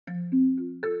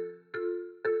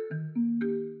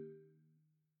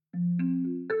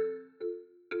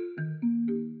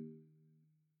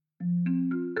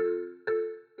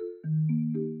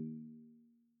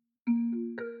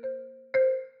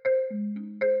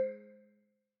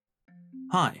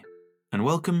Hi, and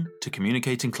welcome to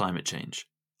Communicating Climate Change,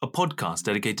 a podcast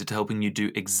dedicated to helping you do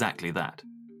exactly that.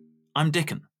 I'm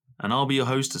Dickon, and I'll be your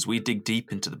host as we dig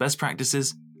deep into the best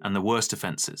practices and the worst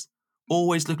offences,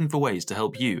 always looking for ways to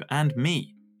help you and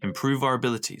me improve our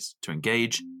abilities to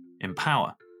engage,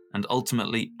 empower, and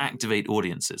ultimately activate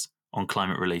audiences on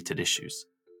climate-related issues.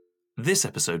 This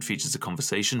episode features a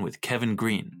conversation with Kevin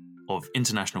Green of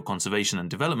international conservation and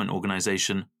development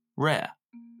organisation RARE.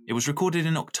 It was recorded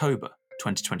in October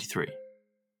 2023.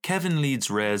 Kevin leads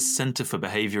RARE's Centre for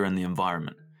Behaviour and the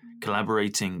Environment,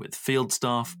 collaborating with field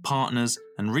staff, partners,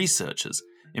 and researchers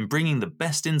in bringing the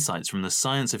best insights from the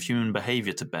science of human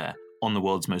behaviour to bear on the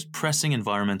world's most pressing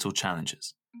environmental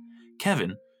challenges.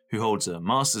 Kevin, who holds a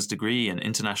master's degree in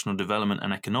international development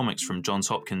and economics from Johns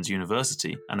Hopkins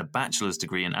University and a bachelor's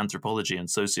degree in anthropology and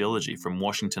sociology from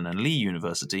Washington and Lee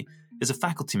University, is a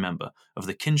faculty member of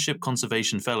the Kinship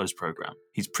Conservation Fellows Program.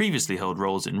 He's previously held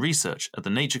roles in research at the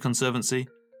Nature Conservancy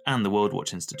and the World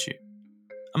Watch Institute.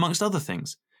 Amongst other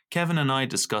things, Kevin and I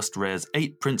discussed RARE's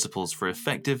 8 principles for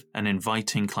effective and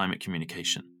inviting climate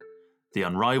communication, the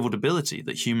unrivaled ability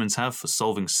that humans have for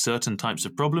solving certain types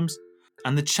of problems,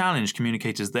 and the challenge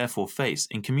communicators therefore face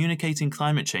in communicating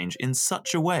climate change in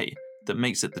such a way that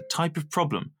makes it the type of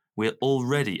problem we're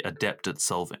already adept at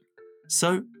solving.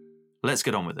 So, let's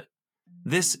get on with it.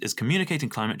 This is Communicating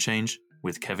Climate Change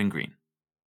with Kevin Green.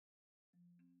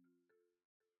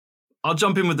 I'll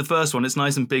jump in with the first one. It's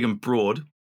nice and big and broad.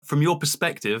 From your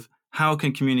perspective, how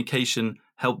can communication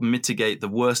help mitigate the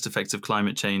worst effects of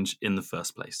climate change in the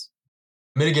first place?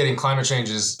 Mitigating climate change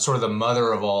is sort of the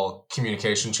mother of all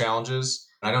communication challenges.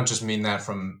 I don't just mean that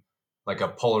from like a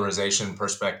polarization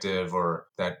perspective or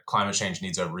that climate change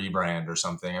needs a rebrand or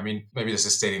something. I mean, maybe this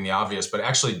is stating the obvious, but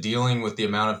actually dealing with the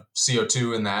amount of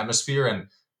CO2 in the atmosphere and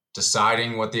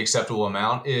deciding what the acceptable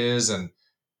amount is and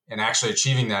actually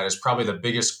achieving that is probably the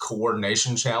biggest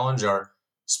coordination challenge our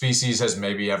species has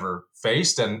maybe ever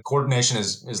faced. And coordination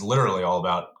is literally all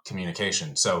about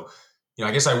communication. So,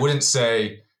 I guess I wouldn't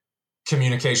say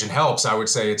communication helps. I would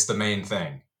say it's the main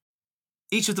thing.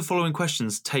 Each of the following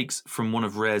questions takes from one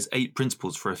of RARE's 8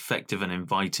 principles for effective and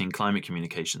inviting climate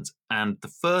communications. And the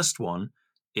first one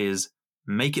is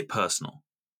make it personal.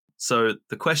 So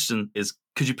the question is,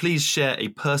 could you please share a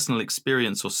personal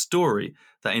experience or story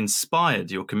that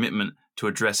inspired your commitment to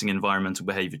addressing environmental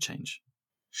behavior change?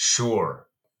 Sure.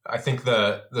 I think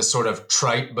the sort of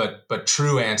trite but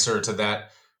true answer to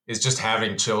that is just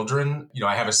having children.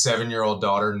 I have a 7-year-old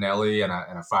daughter, Nellie, and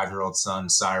a 5-year-old son,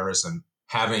 Cyrus, and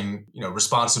having,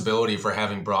 responsibility for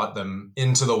having brought them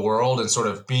into the world and sort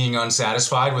of being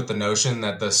unsatisfied with the notion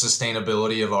that the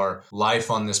sustainability of our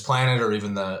life on this planet or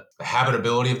even the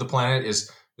habitability of the planet is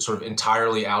sort of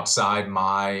entirely outside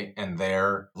my and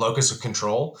their locus of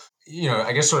control.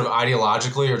 I guess sort of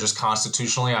ideologically or just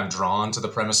constitutionally, I'm drawn to the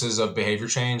premises of behavior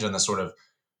change and the sort of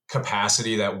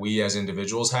capacity that we as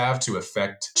individuals have to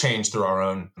affect change through our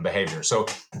own behavior. So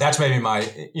that's maybe my,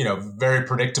 very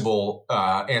predictable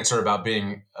answer about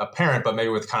being a parent, but maybe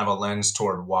with kind of a lens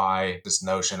toward why this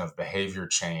notion of behavior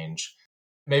change.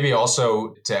 Maybe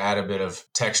also to add a bit of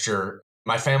texture,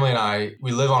 my family and I,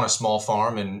 we live on a small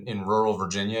farm in rural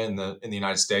Virginia in the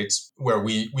United States, where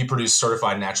we produce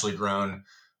certified naturally grown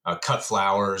cut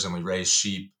flowers and we raise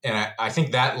sheep. And I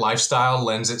think that lifestyle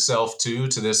lends itself to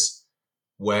this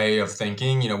way of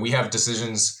thinking. We have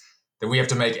decisions that we have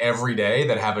to make every day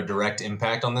that have a direct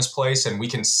impact on this place. And we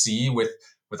can see with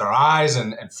our eyes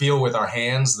and feel with our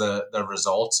hands the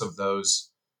results of those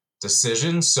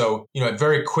decisions. So, it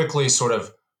very quickly sort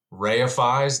of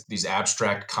reifies these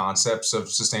abstract concepts of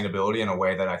sustainability in a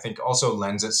way that I think also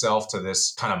lends itself to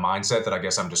this kind of mindset that I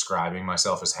guess I'm describing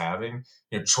myself as having.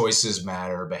 Choices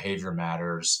matter, behavior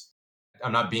matters.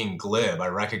 I'm not being glib. I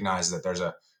recognize that there's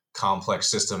a complex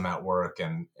system at work.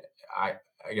 And I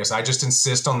guess I just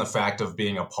insist on the fact of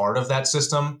being a part of that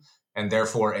system and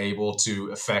therefore able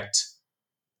to affect,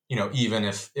 even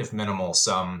if minimal,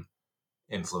 some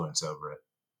influence over it.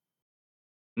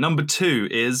 Number 2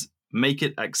 is make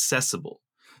it accessible.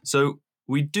 So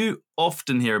we do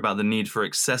often hear about the need for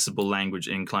accessible language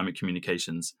in climate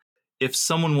communications. If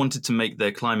someone wanted to make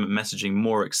their climate messaging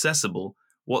more accessible,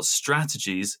 what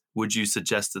strategies would you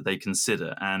suggest that they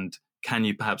consider? And can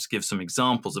you perhaps give some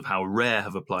examples of how RARE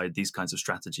have applied these kinds of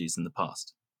strategies in the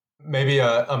past? Maybe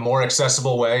a more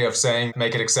accessible way of saying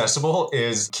make it accessible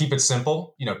is keep it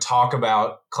simple. Talk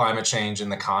about climate change in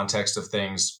the context of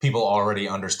things people already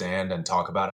understand and talk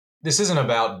about. This isn't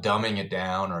about dumbing it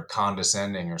down or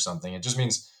condescending or something. It just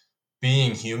means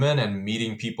being human and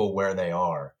meeting people where they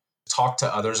are. Talk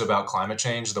to others about climate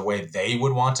change the way they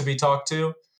would want to be talked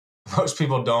to. Most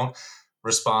people don't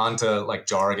respond to like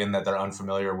jargon that they're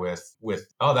unfamiliar with,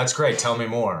 oh, that's great, tell me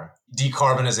more.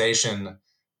 Decarbonization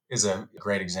is a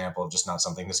great example of just not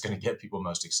something that's going to get people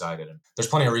most excited. And there's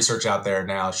plenty of research out there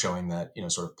now showing that,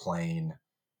 sort of plain,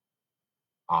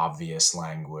 obvious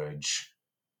language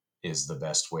is the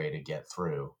best way to get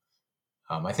through.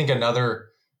 I think another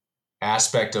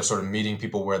aspect of sort of meeting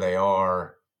people where they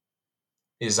are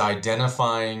is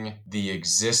identifying the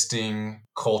existing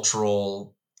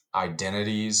cultural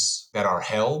identities that are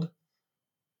held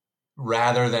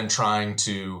rather than trying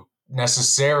to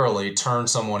necessarily turn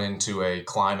someone into a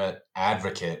climate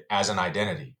advocate as an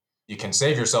identity. You can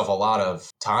save yourself a lot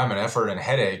of time and effort and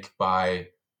headache by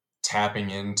tapping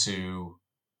into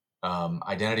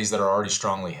identities that are already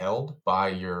strongly held by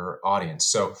your audience.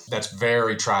 So that's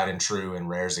very tried and true in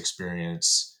Rare's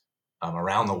experience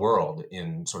around the world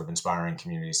in sort of inspiring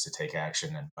communities to take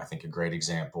action. And I think a great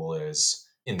example is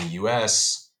in the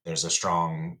US, there's a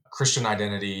strong Christian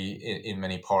identity in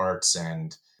many parts,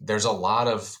 and there's a lot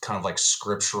of kind of like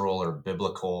scriptural or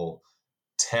biblical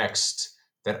text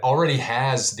that already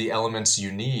has the elements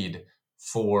you need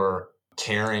for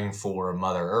caring for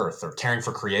Mother Earth or caring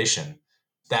for creation.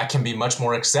 That can be much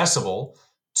more accessible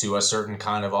to a certain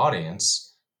kind of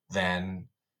audience than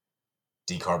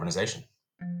decarbonization.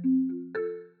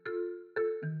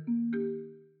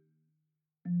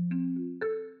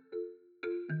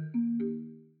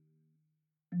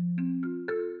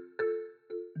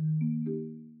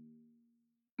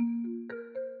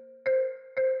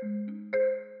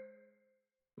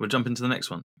 We'll jump into the next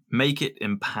one. Make it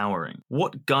empowering.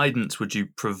 What guidance would you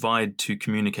provide to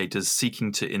communicators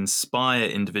seeking to inspire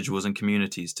individuals and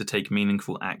communities to take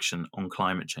meaningful action on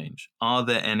climate change? Are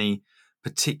there any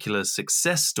particular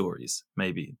success stories,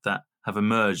 maybe, that have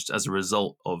emerged as a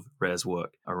result of Rare's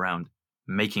work around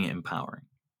making it empowering?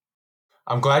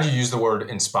 I'm glad you used the word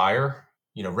inspire.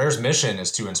 Rare's mission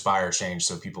is to inspire change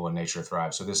so people in nature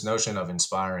thrive. So this notion of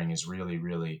inspiring is really,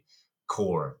 really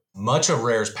core. Much of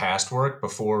Rare's past work,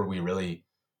 before we really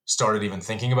started even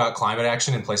thinking about climate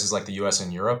action in places like the US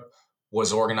and Europe,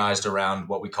 was organized around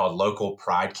what we called local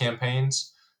pride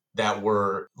campaigns that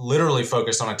were literally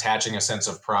focused on attaching a sense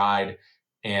of pride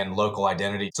and local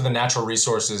identity to the natural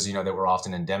resources, that were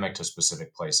often endemic to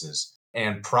specific places.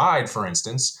 And pride, for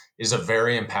instance, is a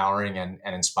very empowering and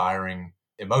inspiring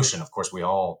emotion. Of course, we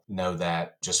all know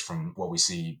that just from what we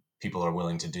see people are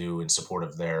willing to do in support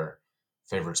of their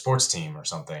favorite sports team or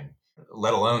something,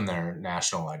 let alone their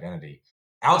national identity.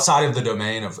 Outside of the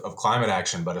domain of climate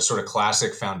action, but a sort of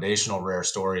classic foundational Rare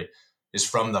story is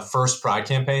from the first Pride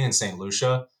campaign in St.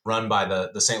 Lucia, run by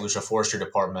the St. Lucia Forestry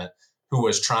Department, who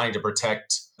was trying to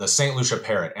protect the St. Lucia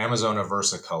parrot, Amazona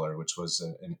versicolor, which was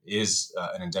an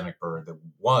endemic bird that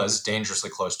was dangerously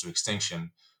close to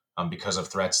extinction because of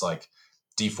threats like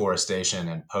deforestation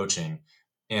and poaching.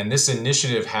 And this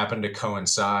initiative happened to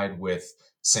coincide with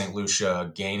St.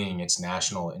 Lucia gaining its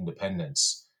national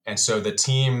independence. And so the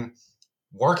team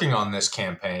working on this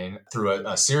campaign through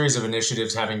a series of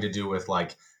initiatives having to do with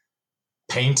like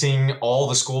painting all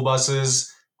the school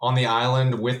buses on the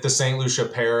island with the St. Lucia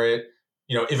parrot,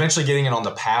 eventually getting it on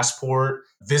the passport,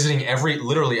 visiting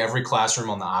literally every classroom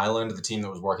on the island, the team that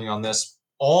was working on this,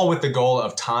 all with the goal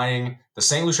of tying the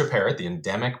St. Lucia parrot, the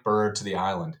endemic bird to the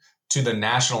island, to the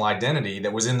national identity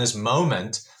that was in this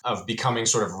moment of becoming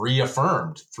sort of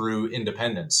reaffirmed through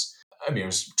independence. I mean, it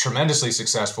was tremendously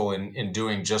successful in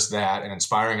doing just that and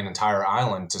inspiring an entire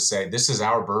island to say, this is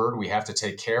our bird, we have to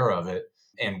take care of it,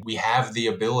 and we have the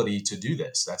ability to do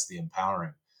this. That's the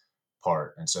empowering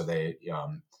part. And so they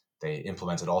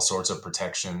implemented all sorts of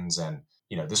protections. And,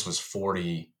 this was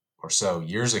 40 or so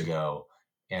years ago.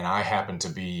 And I happened to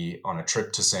be on a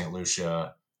trip to St.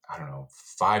 Lucia,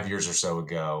 5 years or so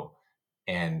ago.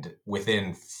 And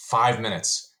within 5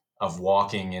 minutes of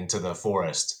walking into the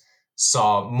forest,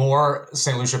 saw more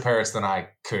St. Lucia parrots than I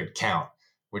could count,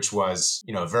 which was,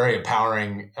 a very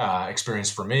empowering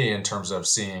experience for me in terms of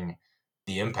seeing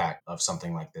the impact of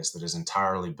something like this that is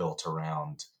entirely built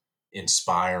around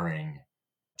inspiring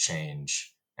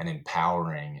change and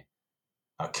empowering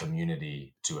a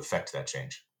community to affect that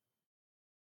change.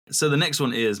 So the next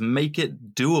one is make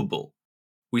it doable.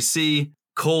 We see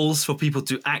calls for people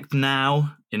to act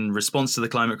now in response to the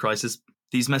climate crisis.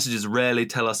 These messages rarely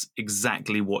tell us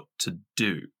exactly what to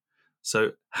do.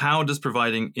 So how does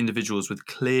providing individuals with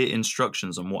clear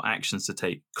instructions on what actions to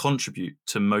take contribute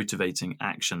to motivating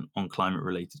action on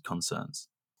climate-related concerns?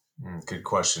 Good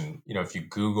question. If you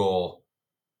Google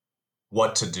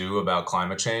what to do about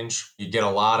climate change, you get a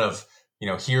lot of,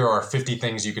 here are 50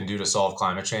 things you can do to solve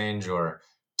climate change, or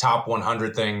top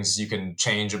 100 things you can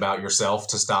change about yourself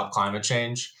to stop climate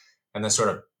change. And this sort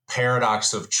of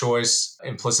paradox of choice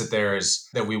implicit there is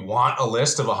that we want a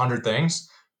list of 100 things,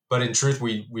 but in truth,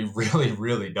 we really,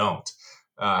 really don't.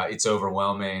 It's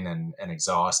overwhelming and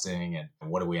exhausting. And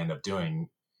what do we end up doing?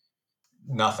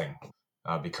 Nothing,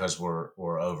 because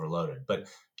we're overloaded. But,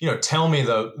 tell me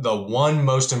the one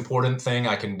most important thing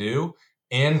I can do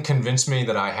and convince me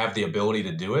that I have the ability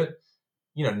to do it.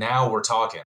 Now we're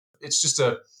talking. It's just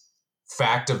a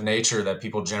fact of nature that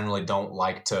people generally don't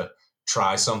like to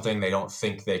try something they don't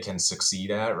think they can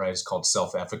succeed at, right? It's called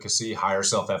self-efficacy,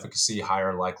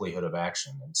 higher likelihood of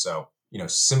action. And so,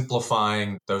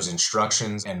 simplifying those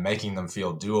instructions and making them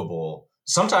feel doable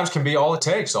sometimes can be all it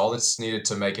takes, all that's needed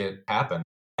to make it happen.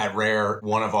 At Rare,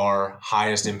 one of our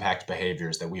highest impact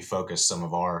behaviors that we focus some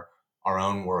of our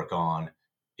own work on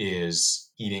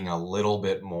is eating a little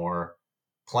bit more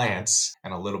plants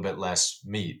and a little bit less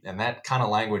meat. And that kind of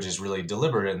language is really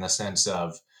deliberate in the sense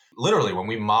of literally when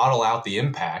we model out the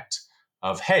impact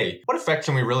of, hey, what effect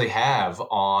can we really have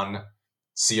on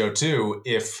CO2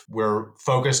 if we're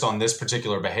focused on this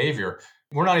particular behavior?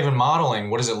 We're not even modeling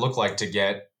what does it look like to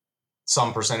get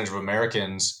some percentage of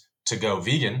Americans to go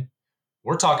vegan.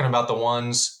 We're talking about the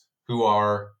ones who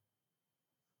are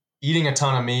eating a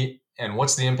ton of meat and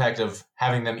what's the impact of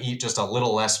having them eat just a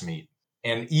little less meat.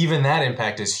 And even that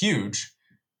impact is huge,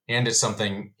 and it's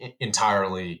something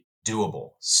entirely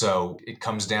doable. So it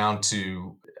comes down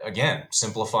to, again,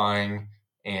 simplifying.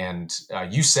 And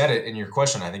you said it in your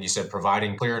question. I think you said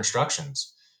providing clear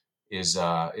instructions is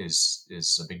a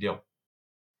big deal.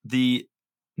 The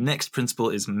next principle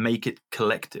is make it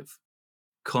collective.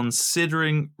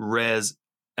 Considering Rare's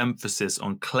emphasis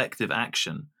on collective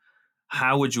action,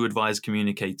 how would you advise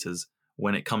communicators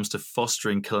when it comes to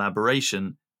fostering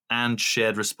collaboration and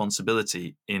shared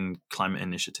responsibility in climate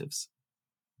initiatives?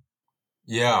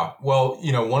 Yeah, well,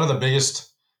 one of the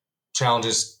biggest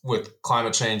challenges with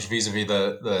climate change vis-a-vis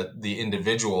the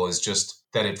individual is just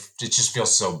that it just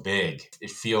feels so big. It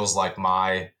feels like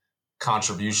my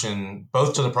contribution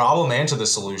both to the problem and to the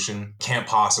solution can't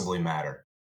possibly matter.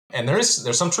 And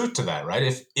there's some truth to that,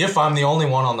 right? If I'm the only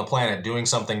one on the planet doing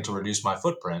something to reduce my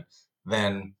footprint,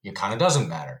 then it kind of doesn't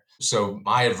matter. So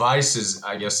my advice is,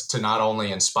 I guess, to not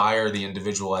only inspire the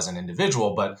individual as an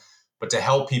individual, but to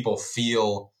help people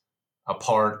feel a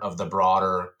part of the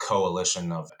broader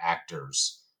coalition of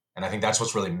actors. And I think that's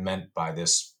what's really meant by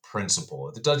this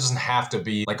principle. It doesn't have to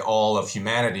be like all of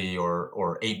humanity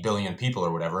or 8 billion people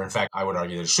or whatever. In fact, I would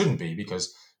argue that it shouldn't be,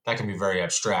 because that can be very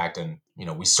abstract. And,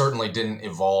 we certainly didn't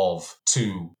evolve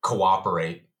to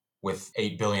cooperate with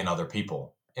 8 billion other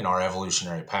people in our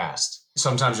evolutionary past.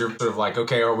 Sometimes you're sort of like,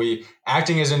 okay, are we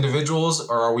acting as individuals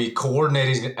or are we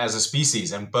coordinating as a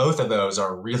species? And both of those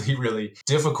are really, really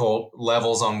difficult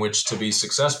levels on which to be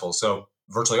successful. So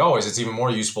virtually always, it's even more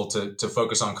useful to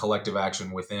focus on collective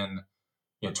action within,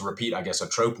 to repeat, I guess, a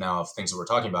trope now of things that we're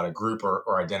talking about, a group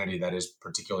or identity that is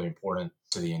particularly important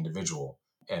to the individual,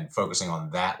 and focusing on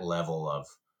that level of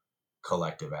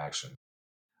collective action.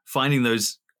 Finding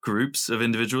those groups of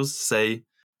individuals, say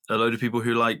a load of people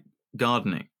who like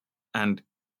gardening, and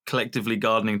collectively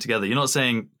gardening together. You're not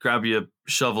saying grab your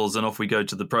shovels and off we go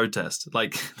to the protest.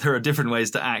 Like, there are different ways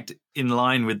to act in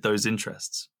line with those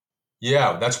interests.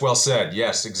 Yeah, that's well said.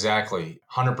 Yes, exactly.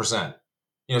 100%.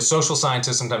 Social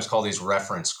scientists sometimes call these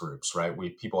reference groups, right?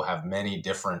 People have many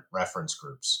different reference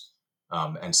groups,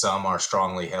 and some are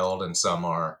strongly held and some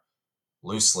are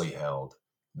loosely held.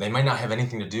 They might not have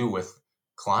anything to do with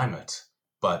climate,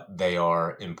 but they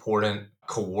are important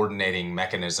coordinating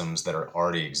mechanisms that are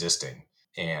already existing.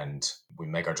 And we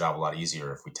make our job a lot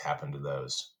easier if we tap into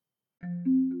those.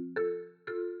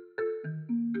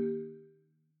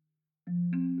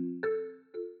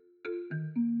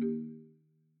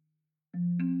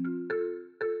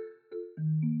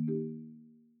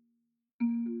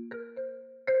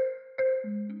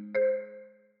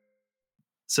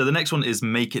 So the next one is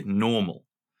make it normal.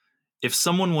 If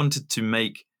someone wanted to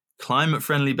make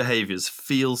climate-friendly behaviors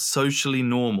feel socially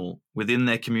normal within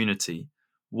their community,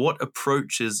 what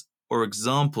approaches or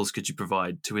examples could you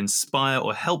provide to inspire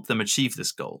or help them achieve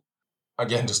this goal?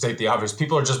 Again, to state the obvious,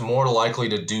 people are just more likely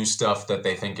to do stuff that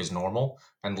they think is normal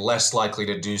and less likely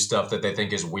to do stuff that they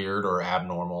think is weird or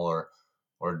abnormal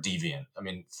or deviant. I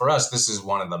mean, for us, this is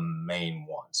one of the main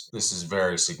ones. This is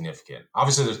very significant.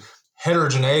 Obviously, there's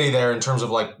heterogeneity there in terms of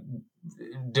like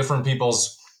different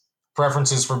people's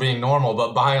preferences for being normal,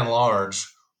 but by and large,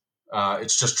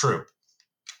 it's just true.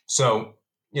 So,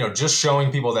 just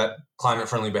showing people that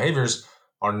climate-friendly behaviors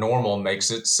are normal makes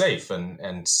it safe.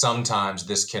 And sometimes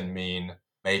this can mean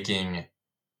making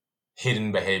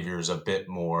hidden behaviors a bit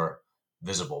more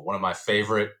visible. One of my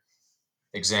favorite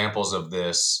examples of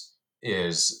this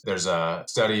is there's a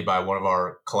study by one of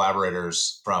our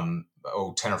collaborators from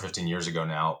 10 or 15 years ago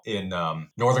now in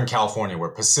Northern California, where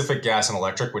Pacific Gas and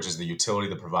Electric, which is the utility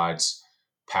that provides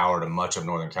power to much of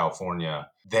Northern California,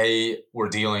 they were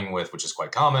dealing with, which is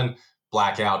quite common,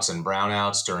 blackouts and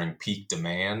brownouts during peak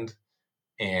demand.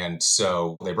 And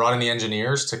so they brought in the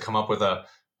engineers to come up with a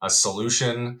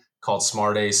solution called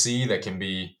Smart AC that can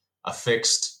be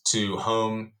affixed to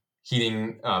home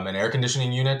heating and air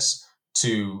conditioning units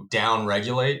to down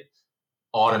regulate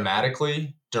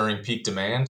automatically during peak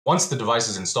demand. Once the device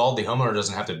is installed, the homeowner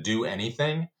doesn't have to do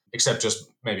anything except just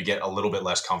maybe get a little bit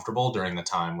less comfortable during the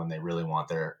time when they really want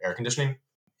their air conditioning.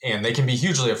 And they can be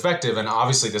hugely effective. And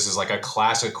obviously, this is like a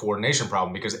classic coordination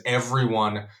problem because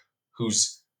everyone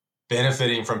who's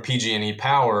benefiting from PG&E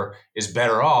power is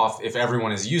better off if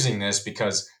everyone is using this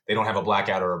because they don't have a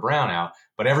blackout or a brownout.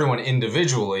 But everyone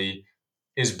individually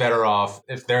is better off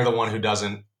if they're the one who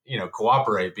doesn't,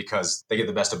 cooperate because they get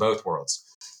the best of both worlds.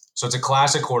 So it's a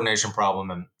classic coordination problem.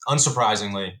 And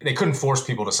unsurprisingly, they couldn't force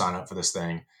people to sign up for this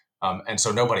thing. And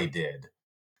so nobody did.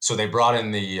 So they brought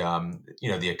in the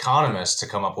economists to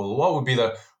come up with what would be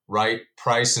the right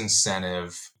price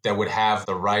incentive that would have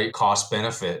the right cost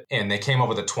benefit. And they came up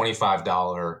with a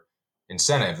 $25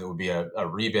 incentive that would be a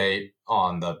rebate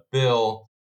on the bill.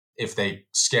 If they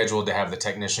scheduled to have the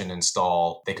technician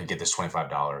install, they could get this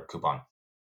 $25 coupon.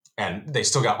 And they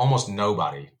still got almost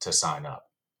nobody to sign up.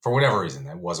 For whatever reason,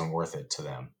 it wasn't worth it to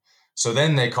them. So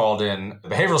then they called in the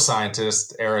behavioral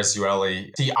scientist, Aris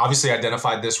Ueli. He obviously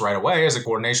identified this right away as a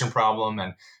coordination problem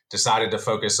and decided to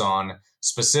focus on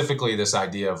specifically this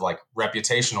idea of like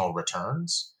reputational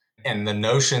returns and the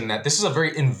notion that this is a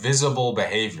very invisible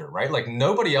behavior, right? Like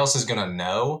nobody else is going to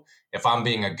know if I'm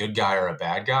being a good guy or a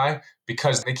bad guy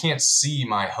because they can't see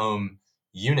my home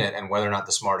unit and whether or not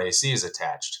the smart AC is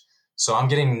attached. So I'm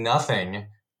getting nothing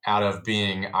out of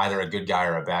being either a good guy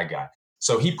or a bad guy.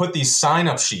 So he put these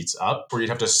sign-up sheets up where you'd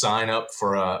have to sign up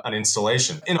for an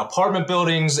installation. In apartment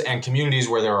buildings and communities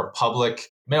where there are public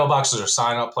mailboxes or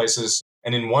sign-up places,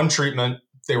 and in one treatment,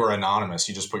 they were anonymous.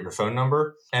 You just put your phone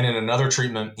number. And in another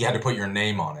treatment, you had to put your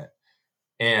name on it.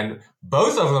 And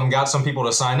both of them got some people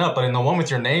to sign up, but in the one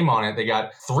with your name on it, they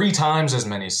got 3 times as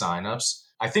many sign-ups.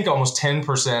 I think almost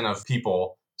 10% of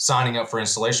people signing up for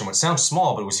installation, which sounds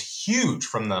small, but it was huge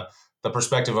from the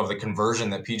perspective of the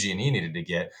conversion that PG&E needed to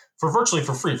get for virtually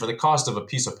for free, for the cost of a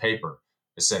piece of paper,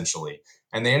 essentially.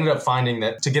 And they ended up finding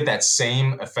that to get that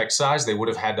same effect size, they would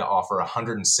have had to offer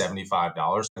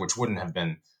 $175, which wouldn't have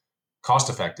been cost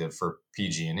effective for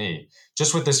PG&E,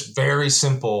 just with this very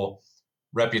simple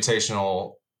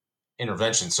reputational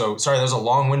intervention. So sorry, that was a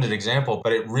long-winded example,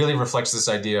 but it really reflects this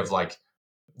idea of like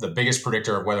the biggest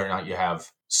predictor of whether or not you have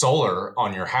solar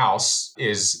on your house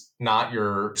is not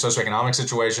your socioeconomic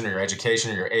situation or your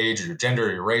education or your age or your gender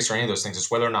or your race or any of those things.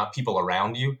 It's whether or not people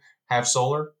around you have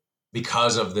solar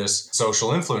because of this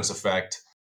social influence effect.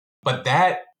 But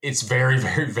that it's very,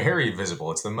 very, very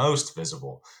visible. It's the most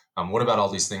visible. What about all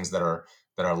these things that are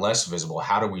less visible?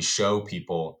 How do we show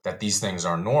people that these things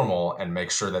are normal and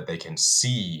make sure that they can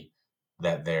see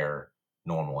that they're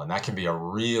normal? And that can be a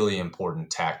really important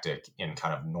tactic in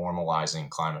kind of normalizing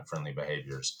climate-friendly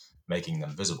behaviors, making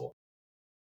them visible.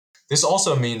 This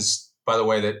also means, by the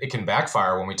way, that it can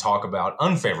backfire when we talk about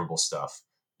unfavorable stuff,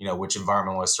 which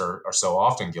environmentalists are so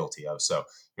often guilty of. So,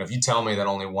 if you tell me that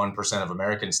only 1% of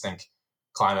Americans think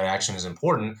climate action is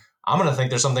important, I'm going to think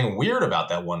there's something weird about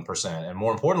that 1%. And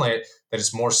more importantly, that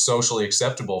it's more socially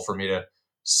acceptable for me to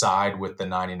side with the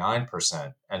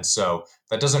 99%. And so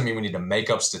that doesn't mean we need to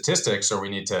make up statistics or we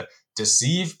need to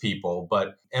deceive people,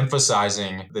 but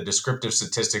emphasizing the descriptive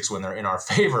statistics when they're in our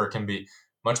favor can be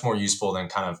much more useful than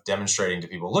kind of demonstrating to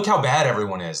people, look how bad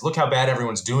everyone is. Look how bad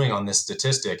everyone's doing on this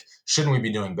statistic. Shouldn't we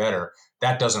be doing better?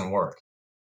 That doesn't work.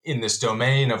 In this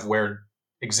domain of where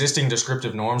existing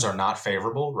descriptive norms are not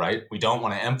favorable, right? We don't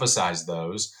want to emphasize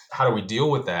those. How do we deal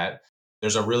with that?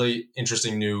 There's a really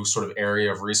interesting new sort of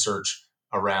area of research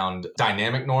around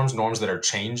dynamic norms, norms that are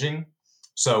changing.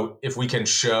 So if we can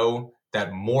show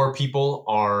that more people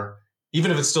are,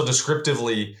 even if it's still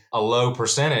descriptively a low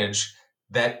percentage,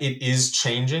 that it is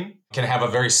changing, can have a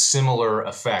very similar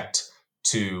effect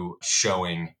to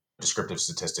showing descriptive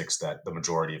statistics that the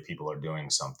majority of people are doing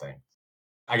something.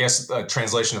 I guess a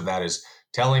translation of that is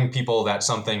telling people that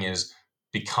something is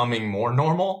becoming more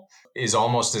normal is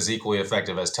almost as equally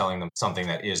effective as telling them something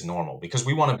that is normal, because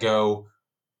we want to go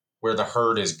where the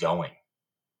herd is going.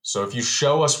 So if you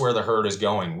show us where the herd is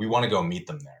going, we want to go meet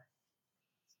them there.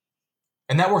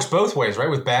 And that works both ways, right?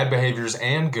 With bad behaviors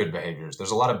and good behaviors.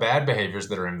 There's a lot of bad behaviors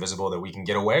that are invisible that we can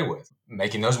get away with.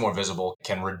 Making those more visible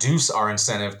can reduce our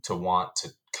incentive to want to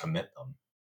commit them.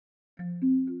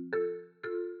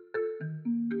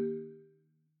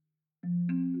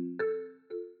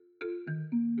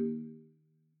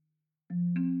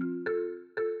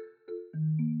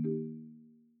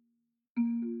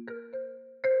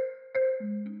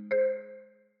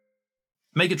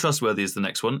 Make it trustworthy is the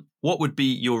next one. What would be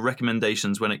your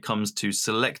recommendations when it comes to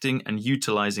selecting and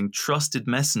utilizing trusted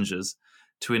messengers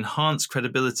to enhance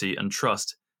credibility and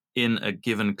trust in a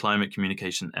given climate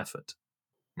communication effort?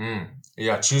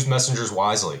 Yeah, choose messengers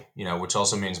wisely, which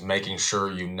also means making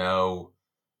sure you know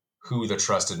who the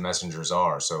trusted messengers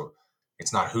are. So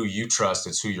it's not who you trust,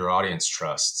 it's who your audience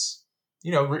trusts.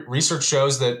 Research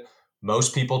shows that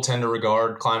most people tend to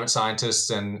regard climate scientists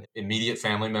and immediate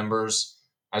family members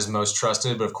as most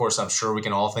trusted. But of course, I'm sure we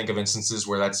can all think of instances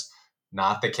where that's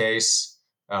not the case.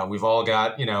 We've all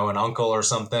got, an uncle or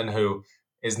something who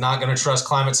is not going to trust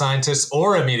climate scientists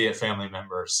or immediate family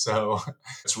members. So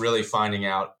it's really finding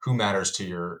out who matters to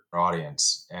your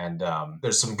audience. And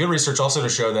there's some good research also to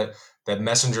show that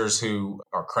messengers who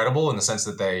are credible in the sense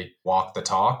that they walk the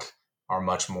talk are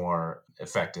much more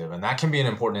effective. And that can be an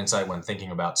important insight when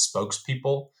thinking about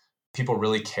spokespeople. People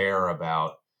really care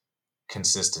about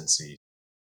consistency.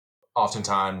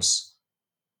 Oftentimes,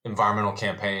 environmental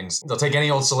campaigns, they'll take any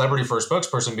old celebrity for a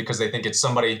spokesperson because they think it's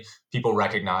somebody people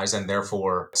recognize and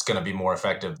therefore it's going to be more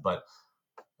effective. But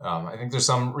I think there's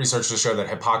some research to show that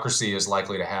hypocrisy is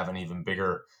likely to have an even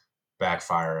bigger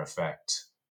backfire effect.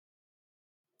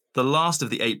 The last of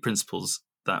the 8 principles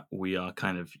that we are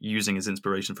kind of using as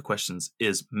inspiration for questions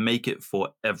is make it for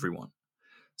everyone.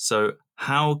 So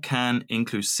how can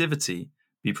inclusivity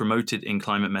be promoted in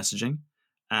climate messaging?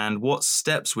 And what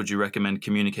steps would you recommend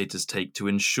communicators take to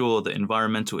ensure that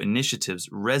environmental initiatives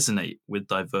resonate with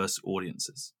diverse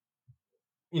audiences?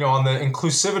 On the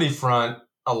inclusivity front,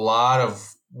 a lot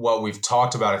of what we've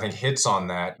talked about, I think, hits on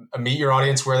that. Meet your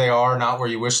audience where they are, not where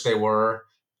you wish they were.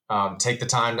 Take the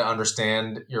time to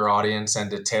understand your audience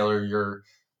and to tailor your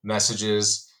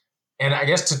messages. And I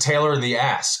guess to tailor the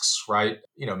asks, right?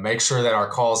 Make sure that our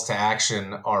calls to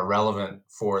action are relevant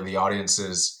for the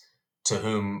audiences to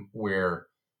whom we're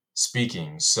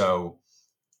speaking. So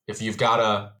if you've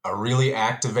got a really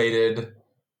activated,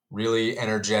 really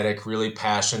energetic, really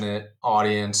passionate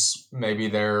audience, maybe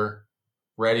they're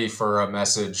ready for a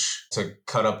message to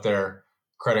cut up their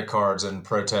credit cards and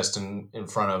protest in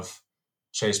front of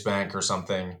Chase Bank or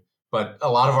something. But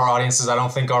a lot of our audiences, I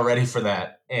don't think, are ready for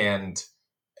that. And,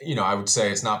 I would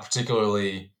say it's not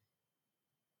particularly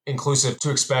inclusive to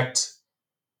expect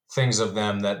things of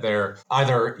them that they're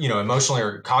either, emotionally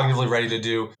or cognitively ready to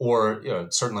do, or,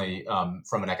 certainly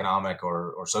from an economic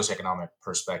or socioeconomic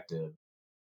perspective.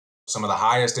 Some of the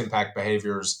highest impact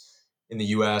behaviors in the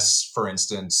US, for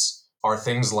instance, are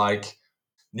things like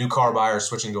new car buyers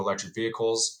switching to electric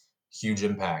vehicles, huge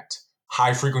impact.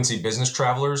 High frequency business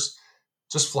travelers,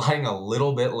 just flying a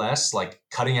little bit less, like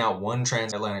cutting out one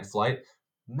transatlantic flight,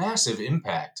 massive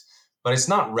impact. But it's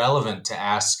not relevant to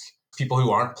ask people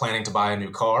who aren't planning to buy a new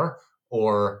car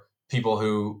or people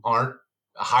who aren't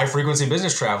high frequency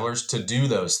business travelers to do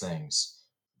those things.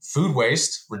 Food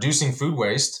waste, reducing food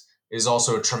waste, is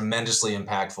also a tremendously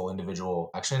impactful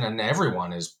individual action, and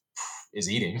everyone is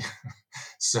eating.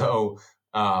 So,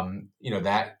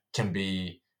 that can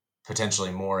be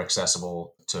potentially more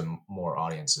accessible to more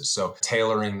audiences. So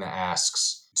tailoring the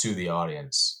asks to the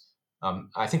audience.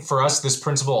 I think for us, this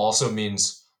principle also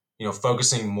means,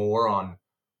 focusing more on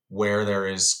where there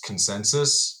is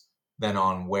consensus than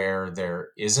on where there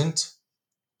isn't.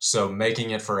 So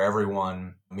making it for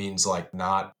everyone means like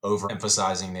not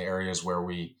overemphasizing the areas where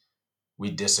we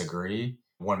disagree.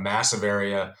 One massive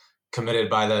area committed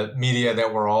by the media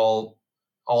that we're all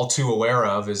too aware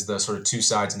of is the sort of two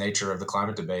sides nature of the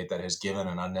climate debate that has given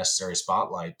an unnecessary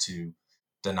spotlight to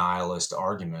denialist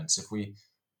arguments. If we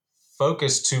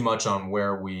focus too much on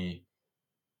where we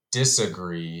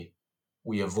disagree,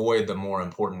 we avoid the more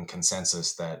important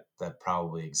consensus that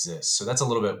probably exists. So that's a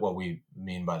little bit what we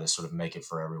mean by this sort of make it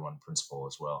for everyone principle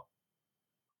as well.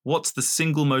 What's the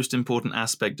single most important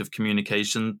aspect of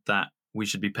communication that we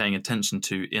should be paying attention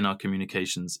to in our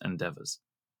communications endeavors?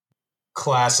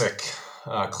 Classic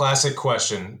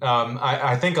question.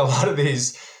 I think a lot of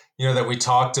these, that we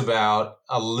talked about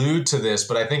allude to this,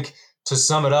 but I think to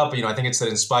sum it up, I think it's that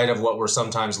in spite of what we're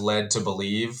sometimes led to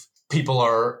believe, people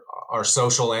are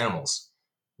social animals.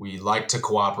 We like to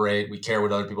cooperate. We care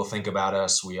what other people think about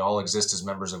us. We all exist as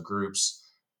members of groups.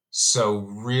 So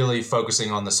really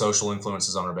focusing on the social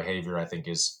influences on our behavior, I think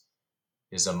is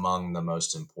among the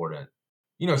most important.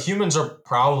 Humans are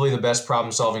probably the best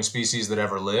problem-solving species that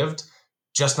ever lived,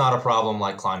 just not a problem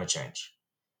like climate change.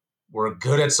 We're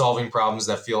good at solving problems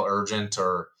that feel urgent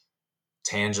or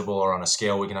tangible or on a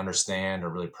scale we can understand or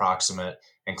really proximate.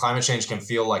 And climate change can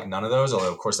feel like none of those,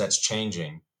 although of course that's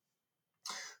changing.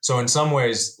 So in some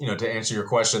ways, to answer your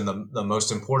question, the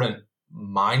most important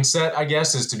mindset, I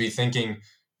guess, is to be thinking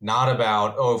not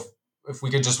about, if we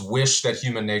could just wish that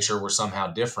human nature were somehow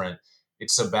different.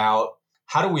 It's about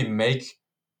how do we make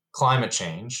climate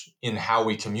change in how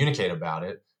we communicate about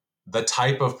it the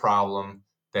type of problem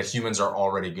that humans are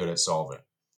already good at solving.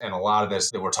 And a lot of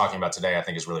this that we're talking about today, I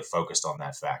think, is really focused on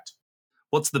that fact.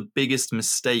 What's the biggest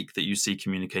mistake that you see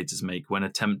communicators make when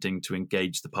attempting to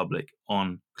engage the public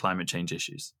on climate change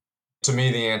issues? To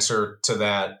me, the answer to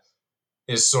that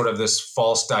is sort of this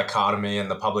false dichotomy in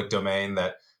the public domain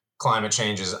that climate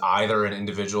change is either an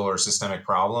individual or systemic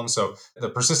problem. So the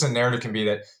persistent narrative can be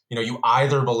that, you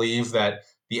either believe that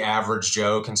the average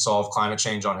Joe can solve climate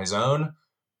change on his own,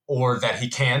 or that he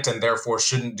can't and therefore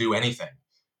shouldn't do anything.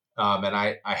 And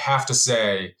I have to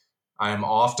say, I am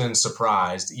often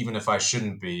surprised, even if I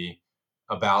shouldn't be,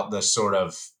 about the sort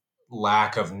of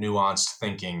lack of nuanced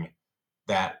thinking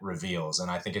that reveals.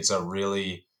 And I think it's a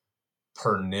really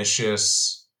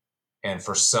pernicious and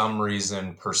for some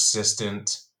reason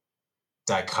persistent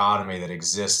dichotomy that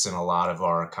exists in a lot of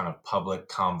our kind of public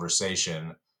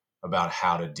conversation about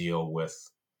how to deal with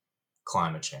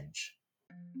climate change.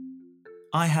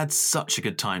 I had such a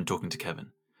good time talking to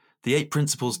Kevin. The 8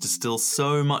 principles distill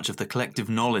so much of the collective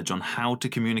knowledge on how to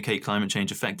communicate climate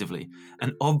change effectively,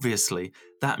 and obviously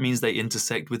that means they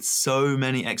intersect with so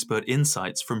many expert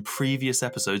insights from previous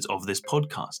episodes of this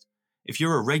podcast. If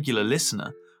you're a regular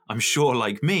listener, I'm sure,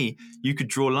 like me, you could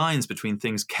draw lines between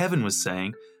things Kevin was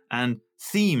saying and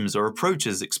themes or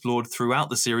approaches explored throughout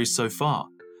the series so far.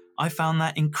 I found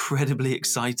that incredibly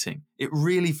exciting. It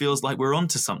really feels like we're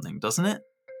onto something, doesn't it?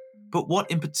 But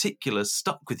what in particular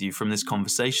stuck with you from this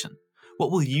conversation? What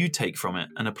will you take from it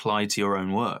and apply to your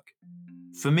own work?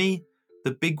 For me,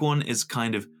 the big one is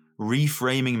kind of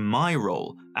reframing my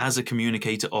role as a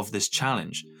communicator of this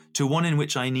challenge to one in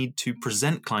which I need to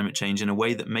present climate change in a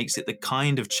way that makes it the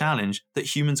kind of challenge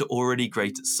that humans are already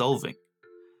great at solving.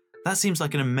 That seems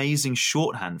like an amazing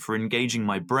shorthand for engaging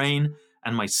my brain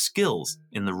and my skills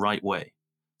in the right way.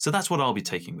 So that's what I'll be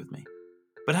taking with me.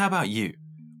 But how about you?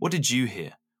 What did you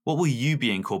hear? What will you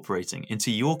be incorporating into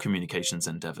your communications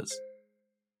endeavors?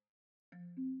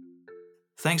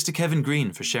 Thanks to Kevin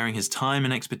Green for sharing his time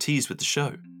and expertise with the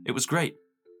show. It was great.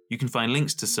 You can find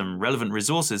links to some relevant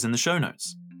resources in the show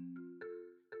notes.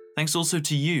 Thanks also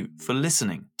to you for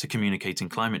listening to Communicating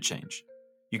Climate Change.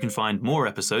 You can find more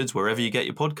episodes wherever you get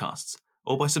your podcasts,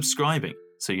 or by subscribing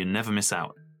so you never miss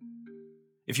out.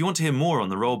 If you want to hear more on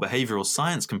the role behavioral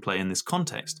science can play in this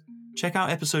context, check out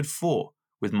episode 4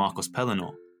 with Marcos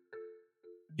Pellinor.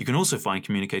 You can also find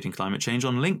Communicating Climate Change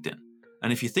on LinkedIn,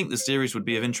 and if you think the series would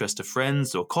be of interest to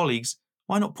friends or colleagues,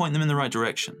 why not point them in the right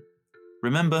direction?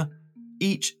 Remember,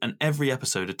 each and every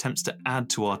episode attempts to add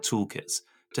to our toolkits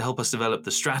to help us develop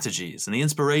the strategies and the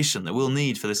inspiration that we'll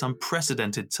need for this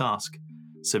unprecedented task,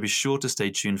 so be sure to stay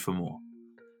tuned for more.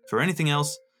 For anything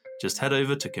else, just head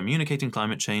over to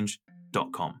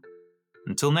communicatingclimatechange.com.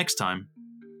 Until next time,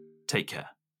 take care.